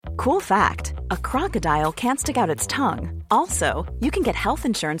Cool fact, a crocodile can't stick out its tongue. Also, you can get health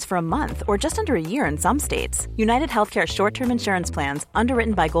insurance for a month or just under a year in some states. United Healthcare short-term insurance plans,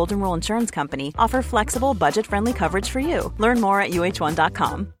 underwritten by Golden Rule Insurance Company, offer flexible, budget-friendly coverage for you. Learn more at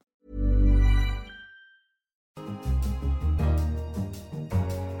uh1.com.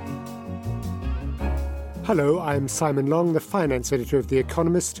 Hello, I'm Simon Long, the finance editor of The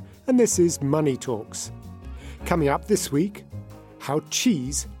Economist, and this is Money Talks. Coming up this week, how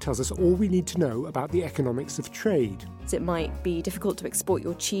cheese tells us all we need to know about the economics of trade. It might be difficult to export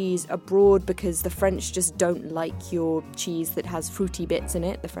your cheese abroad because the French just don't like your cheese that has fruity bits in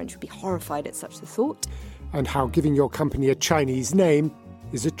it. The French would be horrified at such a thought. And how giving your company a Chinese name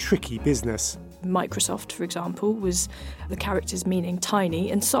is a tricky business. Microsoft, for example, was the characters meaning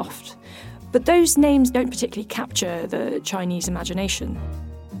tiny and soft. But those names don't particularly capture the Chinese imagination.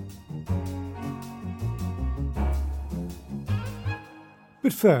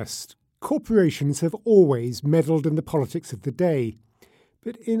 But first, corporations have always meddled in the politics of the day.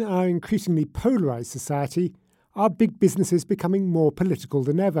 But in our increasingly polarised society, are big businesses becoming more political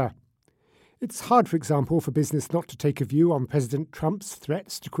than ever? It's hard, for example, for business not to take a view on President Trump's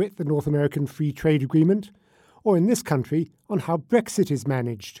threats to quit the North American Free Trade Agreement, or in this country, on how Brexit is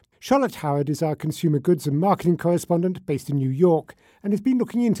managed. Charlotte Howard is our consumer goods and marketing correspondent based in New York and has been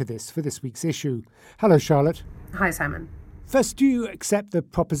looking into this for this week's issue. Hello, Charlotte. Hi, Simon. First, do you accept the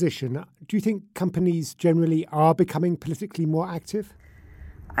proposition? Do you think companies generally are becoming politically more active?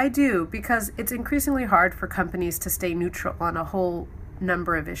 I do, because it's increasingly hard for companies to stay neutral on a whole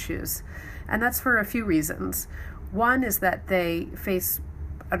number of issues. And that's for a few reasons. One is that they face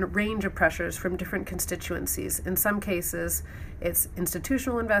a range of pressures from different constituencies. In some cases, it's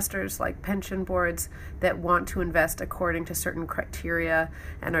institutional investors like pension boards that want to invest according to certain criteria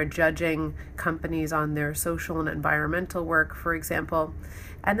and are judging companies on their social and environmental work, for example.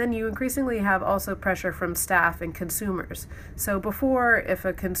 And then you increasingly have also pressure from staff and consumers. So before, if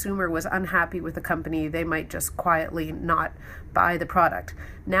a consumer was unhappy with a company, they might just quietly not buy the product.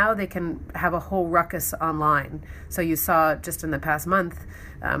 Now they can have a whole ruckus online. So you saw just in the past month,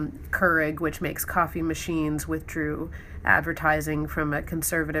 Keurig, which makes coffee machines, withdrew advertising from a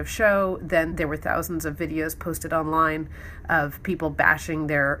conservative show. Then there were thousands of videos posted online of people bashing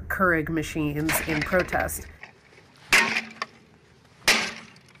their Keurig machines in protest.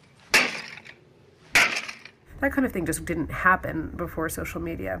 That kind of thing just didn't happen before social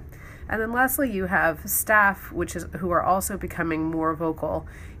media. And then lastly, you have staff, who are also becoming more vocal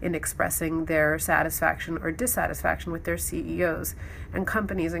in expressing their satisfaction or dissatisfaction with their CEOs. And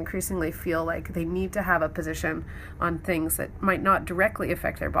companies increasingly feel like they need to have a position on things that might not directly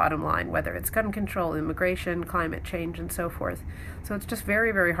affect their bottom line, whether it's gun control, immigration, climate change, and so forth. So it's just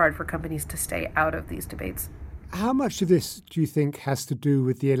very, very hard for companies to stay out of these debates. How much of this do you think has to do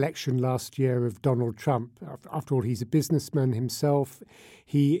with the election last year of Donald Trump? After all, he's a businessman himself.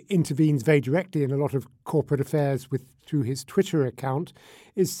 He intervenes very directly in a lot of corporate affairs through his Twitter account.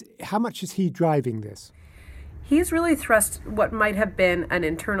 How much is he driving this? He's really thrust what might have been an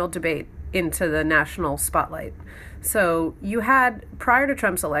internal debate into the national spotlight. So you had, prior to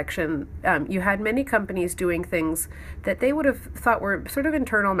Trump's election, you had many companies doing things that they would have thought were sort of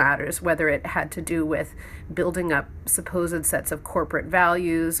internal matters, whether it had to do with building up supposed sets of corporate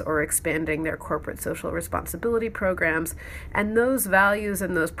values or expanding their corporate social responsibility programs. And those values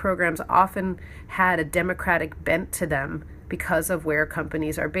and those programs often had a democratic bent to them because of where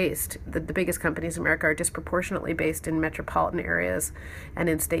companies are based. The biggest companies in America are disproportionately based in metropolitan areas and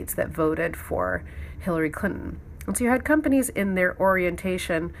in states that voted for Hillary Clinton. And so you had companies in their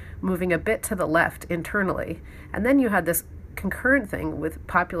orientation moving a bit to the left internally. And then you had this concurrent thing with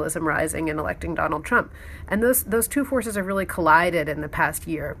populism rising and electing Donald Trump. And those two forces have really collided in the past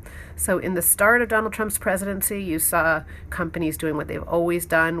year. So in the start of Donald Trump's presidency, you saw companies doing what they've always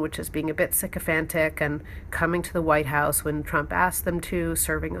done, which is being a bit sycophantic and coming to the White House when Trump asked them to,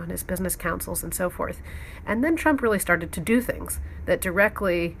 serving on his business councils and so forth. And then Trump really started to do things that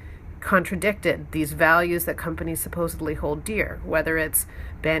directly contradicted these values that companies supposedly hold dear, whether it's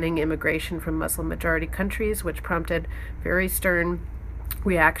banning immigration from Muslim-majority countries, which prompted very stern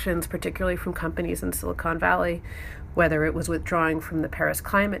reactions, particularly from companies in Silicon Valley, whether it was withdrawing from the Paris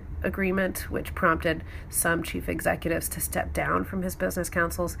Climate Agreement, which prompted some chief executives to step down from his business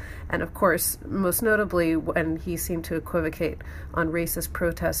councils, and of course, most notably, when he seemed to equivocate on racist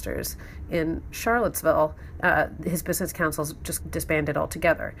protesters in Charlottesville, his business councils just disbanded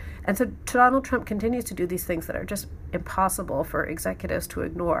altogether. And so Donald Trump continues to do these things that are just impossible for executives to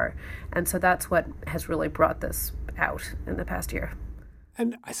ignore, and so that's what has really brought this out in the past year.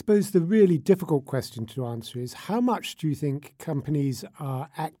 And I suppose the really difficult question to answer is, how much do you think companies are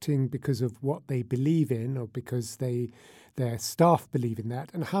acting because of what they believe in or because their staff believe in that?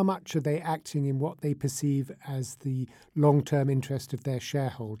 And how much are they acting in what they perceive as the long-term interest of their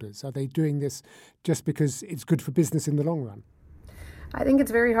shareholders? Are they doing this just because it's good for business in the long run? I think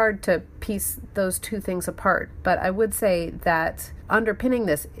it's very hard to piece those two things apart. But I would say that underpinning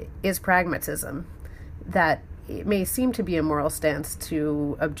this is pragmatism, that it may seem to be a moral stance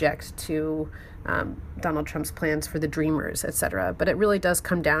to object to Donald Trump's plans for the Dreamers, etc. But it really does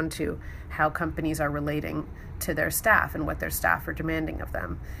come down to how companies are relating to their staff and what their staff are demanding of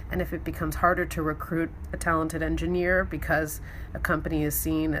them. And if it becomes harder to recruit a talented engineer because a company is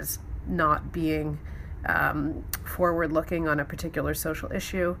seen as not being forward-looking on a particular social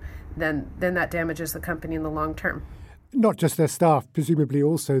issue, then that damages the company in the long term. Not just their staff, presumably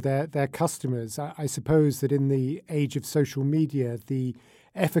also their customers. I suppose that in the age of social media, the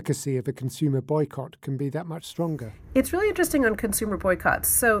efficacy of a consumer boycott can be that much stronger. It's really interesting on consumer boycotts.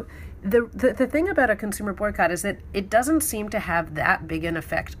 So the thing about a consumer boycott is that it doesn't seem to have that big an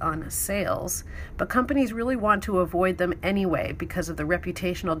effect on sales, but companies really want to avoid them anyway because of the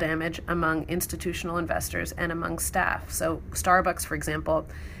reputational damage among institutional investors and among staff. So Starbucks, for example,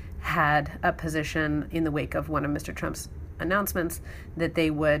 had a position in the wake of one of Mr. Trump's announcements that they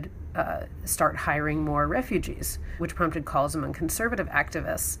would start hiring more refugees, which prompted calls among conservative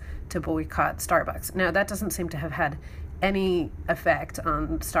activists to boycott Starbucks. Now, that doesn't seem to have had any effect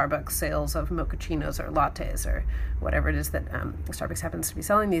on Starbucks sales of mochachinos or lattes or whatever it is that Starbucks happens to be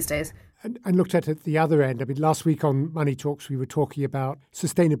selling these days. And looked at the other end. I mean, last week on Money Talks, we were talking about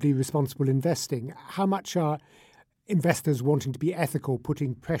sustainably responsible investing. How much are investors wanting to be ethical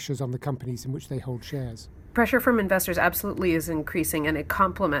putting pressures on the companies in which they hold shares? Pressure from investors absolutely is increasing, and it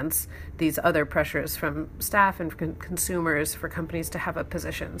complements these other pressures from staff and consumers for companies to have a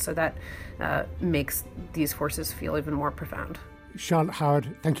position. So that makes these forces feel even more profound. Charlotte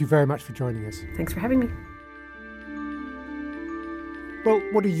Howard, thank you very much for joining us. Thanks for having me. Well,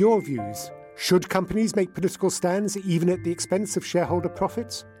 what are your views? Should companies make political stands even at the expense of shareholder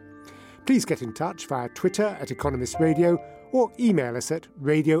profits? Please get in touch via Twitter at Economist Radio or email us at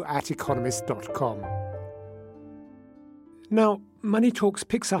radio@economist.com. Now, Money Talks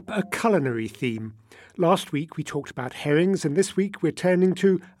picks up a culinary theme. Last week we talked about herrings, and this week we're turning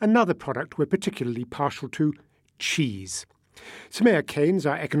to another product we're particularly partial to, cheese. Soumaya Keynes,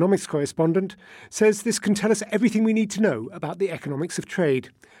 our economics correspondent, says this can tell us everything we need to know about the economics of trade.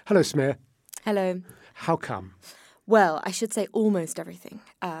 Hello, Soumaya. Hello. How come? Well, I should say almost everything,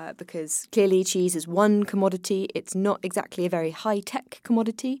 because clearly cheese is one commodity. It's not exactly a very high-tech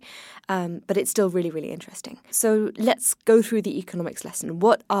commodity, but it's still really, really interesting. So let's go through the economics lesson.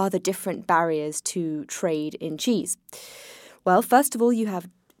 What are the different barriers to trade in cheese? Well, first of all, you have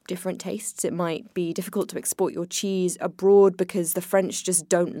different tastes. It might be difficult to export your cheese abroad because the French just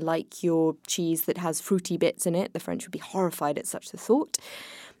don't like your cheese that has fruity bits in it. The French would be horrified at such a thought.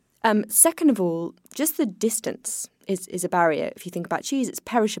 Second of all, just the distance is a barrier. If you think about cheese, it's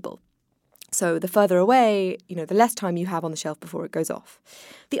perishable. So the further away, the less time you have on the shelf before it goes off.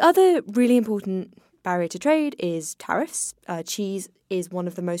 The other really important barrier to trade is tariffs. Cheese is one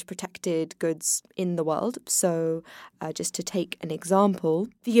of the most protected goods in the world. So just to take an example,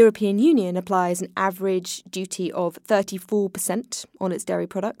 the European Union applies an average duty of 34% on its dairy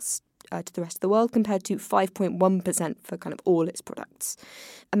products to the rest of the world, compared to 5.1% for kind of all its products.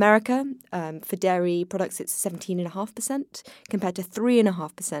 America, for dairy products, it's 17.5% compared to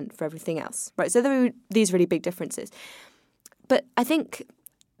 3.5% for everything else. Right, so there are these really big differences. But I think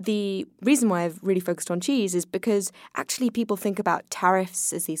the reason why I've really focused on cheese is because actually people think about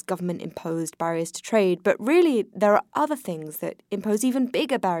tariffs as these government-imposed barriers to trade, but really there are other things that impose even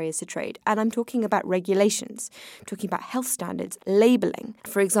bigger barriers to trade. And I'm talking about regulations. I'm talking about health standards, labelling.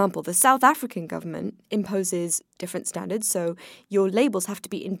 For example, the South African government imposes different standards, so your labels have to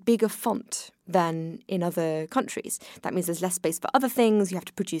be in bigger font than in other countries. That means there's less space for other things. You have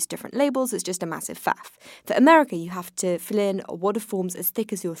to produce different labels. It's just a massive faff. For America, you have to fill in a wad of forms as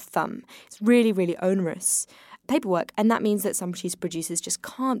thick as your thumb. It's really, really onerous paperwork, and that means that some cheese producers just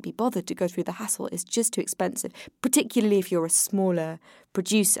can't be bothered to go through the hassle. It's just too expensive, particularly if you're a smaller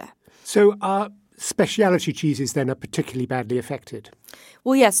producer. So specialty cheeses then are particularly badly affected?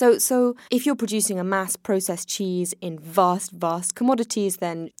 Well, yeah, so if you're producing a mass-processed cheese in vast commodities,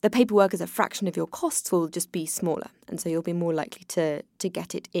 then the paperwork as a fraction of your costs will just be smaller. and so you'll be more likely to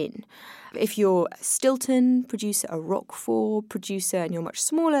get it in. If you're a Stilton producer, a Roquefort producer, and you're much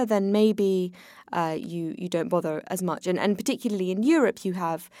smaller, then maybe you don't bother as much. And particularly in Europe, you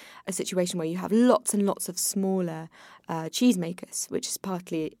have a situation where you have lots and lots of smaller cheesemakers, which is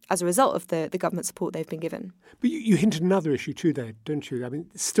partly as a result of the government support they've been given. But you hinted another issue too there, don't you? I mean,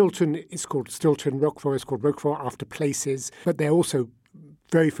 Stilton is called Stilton, Roquefort is called Roquefort after places, but they're also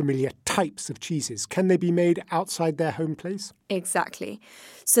very familiar types of cheeses. Can they be made outside their home place? Exactly.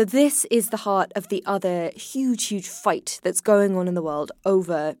 So this is the heart of the other huge fight that's going on in the world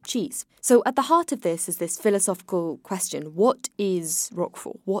over cheese. So at the heart of this is this philosophical question: what is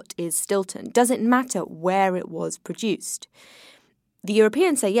Roquefort? What is Stilton? Does it matter where it was produced? The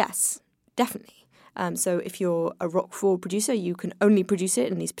Europeans say yes, definitely. So if you're a Roquefort producer, you can only produce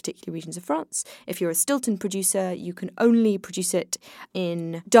it in these particular regions of France. If you're a Stilton producer, you can only produce it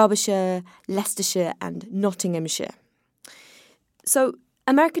in Derbyshire, Leicestershire and Nottinghamshire. So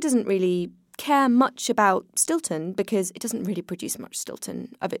America doesn't really care much about Stilton because it doesn't really produce much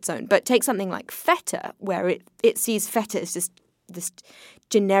Stilton of its own. But take something like feta, where it sees feta as just this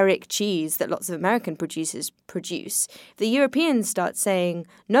generic cheese that lots of American producers produce. If the Europeans start saying,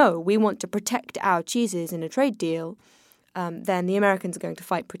 no, we want to protect our cheeses in a trade deal, then the Americans are going to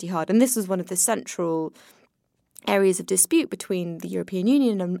fight pretty hard. And this was one of the central areas of dispute between the European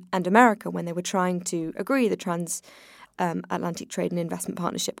Union and America when they were trying to agree the Trans-Atlantic Trade and Investment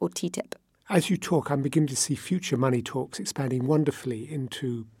Partnership, or TTIP. As you talk, I'm beginning to see future money talks expanding wonderfully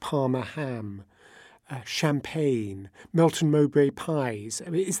into Parma ham, champagne, Melton Mowbray pies. I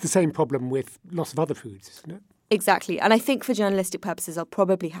mean, it's the same problem with lots of other foods, isn't it? Exactly. And I think for journalistic purposes, I'll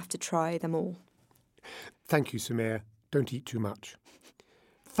probably have to try them all. Thank you, Soumaya. Don't eat too much.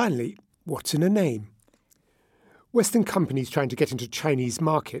 Finally, what's in a name? Western companies trying to get into Chinese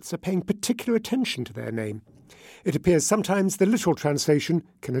markets are paying particular attention to their name. It appears sometimes the literal translation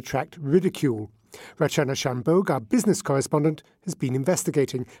can attract ridicule. Rachana Shanbhogue, our business correspondent, has been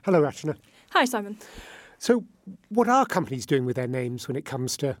investigating. Hello, Rachana. Hi, Simon. So what are companies doing with their names when it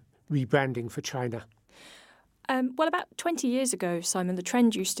comes to rebranding for China? Well, about 20 years ago, Simon, the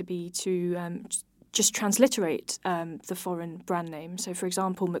trend used to be to just transliterate the foreign brand name. So, for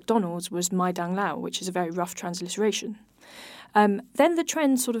example, McDonald's was Maidang Lao, which is a very rough transliteration. Then the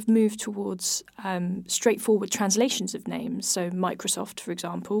trend sort of moved towards straightforward translations of names. So Microsoft, for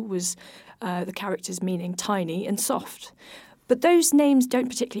example, was the characters meaning tiny and soft. But those names don't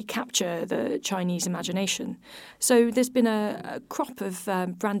particularly capture the Chinese imagination. So there's been a crop of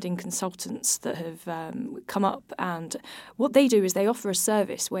branding consultants that have come up, and what they do is they offer a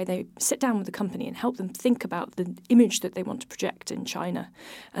service where they sit down with the company and help them think about the image that they want to project in China.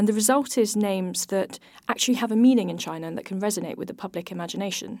 And the result is names that actually have a meaning in China and that can resonate with the public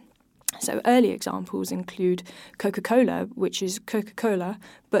imagination. So early examples include Coca-Cola, which is Coca-Cola,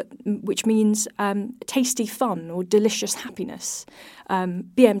 but which means tasty fun or delicious happiness.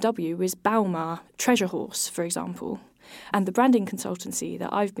 BMW is Bauma, treasure horse, for example. And the branding consultancy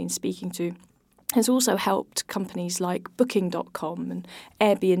that I've been speaking to has also helped companies like Booking.com and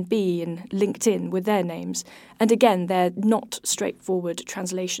Airbnb and LinkedIn with their names. And again, they're not straightforward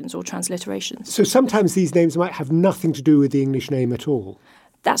translations or transliterations. So sometimes these names might have nothing to do with the English name at all.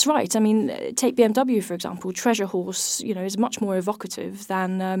 That's right. I mean, take BMW, for example. Treasure horse, is much more evocative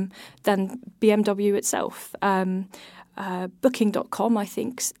than BMW itself. Booking.com, I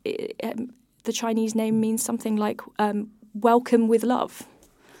think, the Chinese name means something like welcome with love.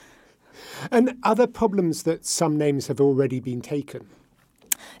 And other problems that some names have already been taken?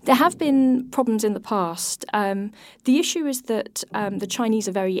 There have been problems in the past. The issue is that the Chinese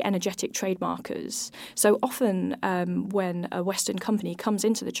are very energetic trademarkers. So often when a Western company comes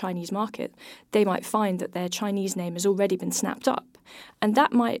into the Chinese market, they might find that their Chinese name has already been snapped up. And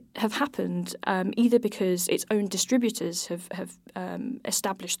that might have happened either because its own distributors have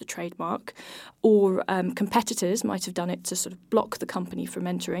established the trademark, or competitors might have done it to sort of block the company from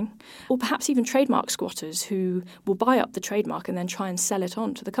entering, or perhaps even trademark squatters who will buy up the trademark and then try and sell it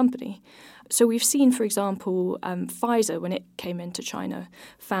on to the company. So we've seen, for example, Pfizer, when it came into China,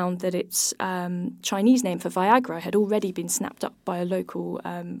 found that its Chinese name for Viagra had already been snapped up by a local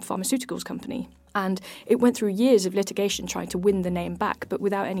pharmaceuticals company. And it went through years of litigation trying to win the name back, but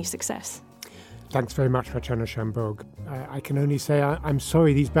without any success. Thanks very much, Rachana Shanbhogue. I can only say I'm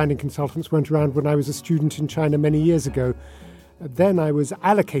sorry these branding consultants weren't around when I was a student in China many years ago. Then I was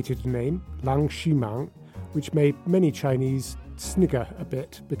allocated a name, Lang Shimang, which made many Chinese snigger a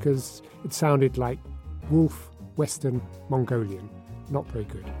bit because it sounded like Wolf, Western, Mongolian. Not very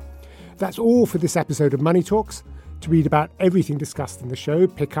good. That's all for this episode of Money Talks. To read about everything discussed in the show,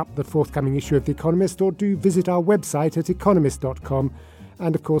 pick up the forthcoming issue of The Economist or do visit our website at economist.com.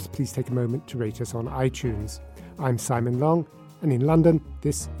 And of course, please take a moment to rate us on iTunes. I'm Simon Long, and in London,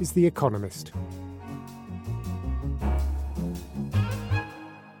 this is The Economist.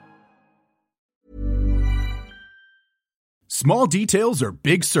 Small details are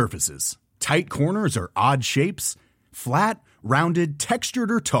big surfaces. Tight corners are odd shapes. Flat, rounded, textured,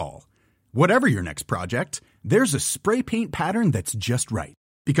 or tall. Whatever your next project, there's a spray paint pattern that's just right.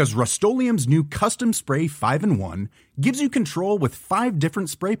 Because Rust-Oleum's new Custom Spray 5-in-1 gives you control with 5 different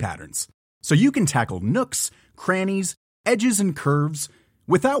spray patterns. So you can tackle nooks, crannies, edges, and curves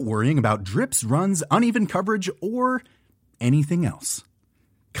without worrying about drips, runs, uneven coverage, or anything else.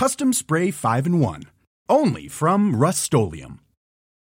 Custom Spray 5-in-1. Only from Rust-Oleum.